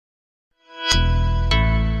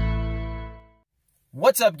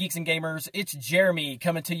What's up, geeks and gamers? It's Jeremy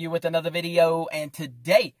coming to you with another video, and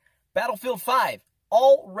today, Battlefield 5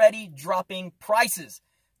 already dropping prices.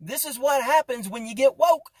 This is what happens when you get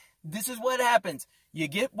woke. This is what happens. You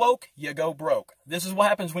get woke, you go broke. This is what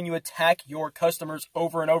happens when you attack your customers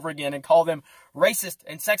over and over again and call them racist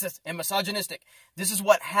and sexist and misogynistic. This is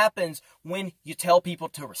what happens when you tell people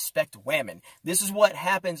to respect women. This is what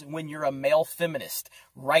happens when you're a male feminist.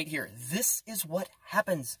 Right here. This is what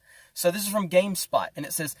happens. So this is from GameSpot, and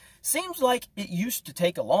it says, seems like it used to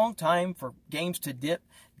take a long time for games to dip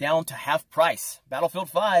down to half price. Battlefield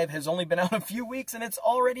 5 has only been out a few weeks, and it's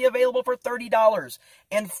already available for $30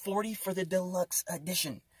 and $40 for the deluxe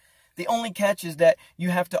edition. The only catch is that you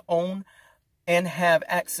have to own and have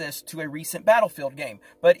access to a recent Battlefield game.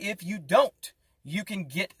 But if you don't, you can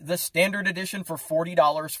get the standard edition for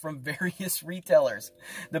 $40 from various retailers.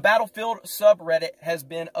 The Battlefield subreddit has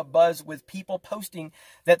been abuzz with people posting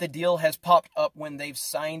that the deal has popped up when they've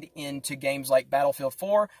signed into games like Battlefield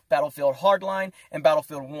 4, Battlefield Hardline, and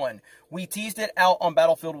Battlefield 1. We teased it out on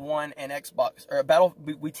Battlefield 1 and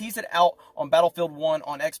we teased it out on Battlefield 1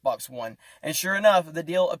 on Xbox One, and sure enough, the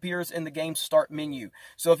deal appears in the game's start menu.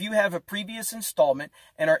 So if you have a previous installment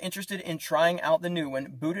and are interested in trying out the new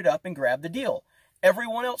one, boot it up and grab the deal.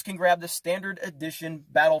 Everyone else can grab the standard edition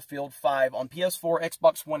Battlefield 5 on PS4,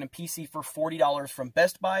 Xbox One, and PC for $40 from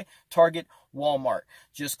Best Buy, Target, Walmart.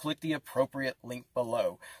 Just click the appropriate link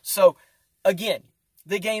below. So, again,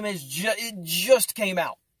 the game is it just came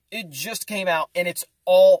out. It just came out, and it's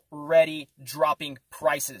already dropping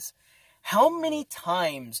prices. How many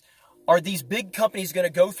times are these big companies going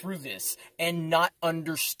to go through this and not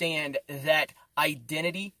understand that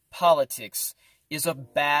identity politics is a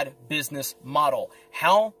bad business model?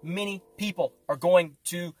 How many people are going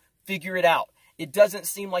to figure it out? It doesn't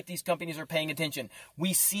seem like these companies are paying attention.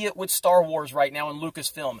 We see it with Star Wars right now in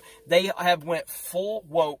Lucasfilm. They have went full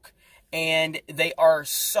woke, and they are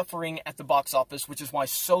suffering at the box office, which is why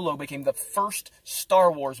Solo became the first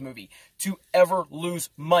Star Wars movie to ever lose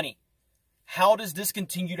money. How does this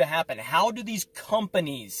continue to happen? How do these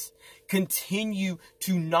companies continue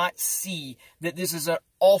to not see that this is an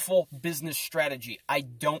awful business strategy? I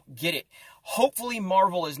don't get it. Hopefully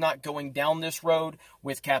Marvel is not going down this road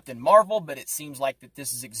with Captain Marvel, but it seems like that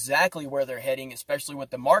this is exactly where they're heading, especially with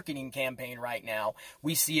the marketing campaign right now.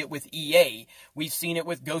 We see it with EA. We've seen it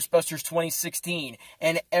with Ghostbusters 2016,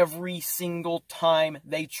 and every single time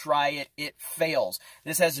they try it, it fails.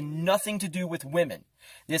 This has nothing to do with women.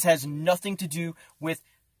 This has nothing to do with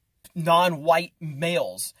non-white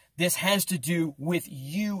males. This has to do with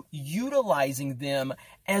you utilizing them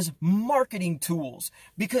as marketing tools,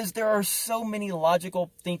 because there are so many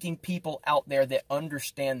logical thinking people out there that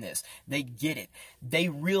understand this. They get it. They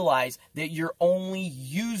realize that you're only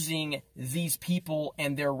using these people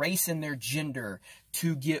and their race and their gender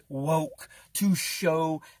to get woke, to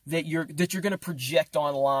show that you're going to project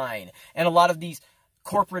online. And a lot of these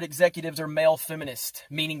corporate executives are male feminists,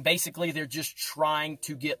 meaning basically they're just trying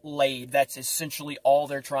to get laid. That's essentially all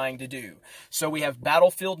they're trying to do. So we have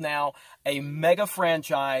Battlefield now, a mega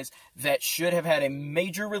franchise that should have had a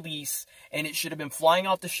major release, and it should have been flying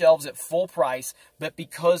off the shelves at full price, but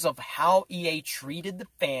because of how EA treated the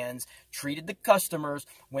fans, treated the customers,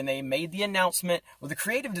 when they made the announcement, well, the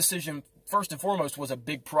creative decision first and foremost was a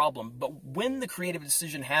big problem. But when the creative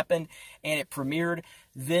decision happened and it premiered,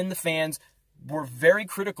 then the fans were very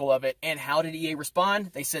critical of it. And how did EA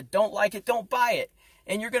respond? They said, don't like it, don't buy it.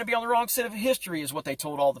 And you're going to be on the wrong side of history, is what they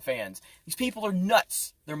told all the fans. These people are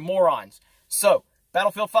nuts. They're morons. So,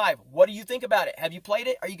 Battlefield 5, what do you think about it? Have you played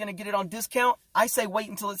it? Are you going to get it on discount? I say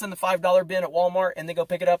wait until it's in the $5 bin at Walmart and then go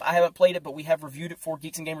pick it up. I haven't played it, but we have reviewed it for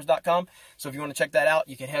geeksandgamers.com. So if you want to check that out,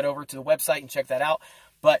 you can head over to the website and check that out.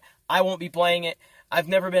 But I won't be playing it. I've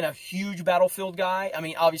never been a huge Battlefield guy. I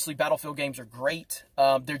mean, obviously, Battlefield games are great.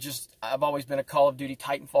 I've always been a Call of Duty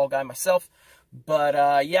Titanfall guy myself.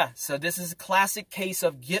 But, yeah, so this is a classic case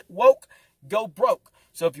of get woke, go broke.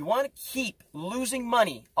 So if you want to keep losing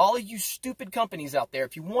money, all of you stupid companies out there,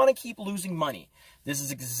 if you want to keep losing money, this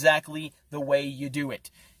is exactly the way you do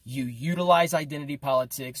it. You utilize identity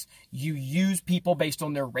politics, you use people based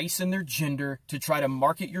on their race and their gender to try to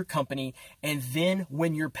market your company, and then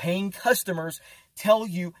when your paying customers tell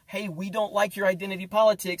you, hey, we don't like your identity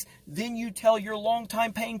politics, then you tell your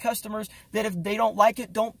longtime paying customers that if they don't like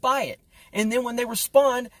it, don't buy it. And then when they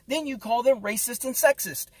respond, then you call them racist and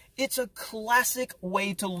sexist. It's a classic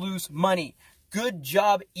way to lose money. Good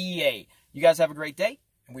job, EA. You guys have a great day,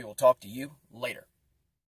 and we will talk to you later.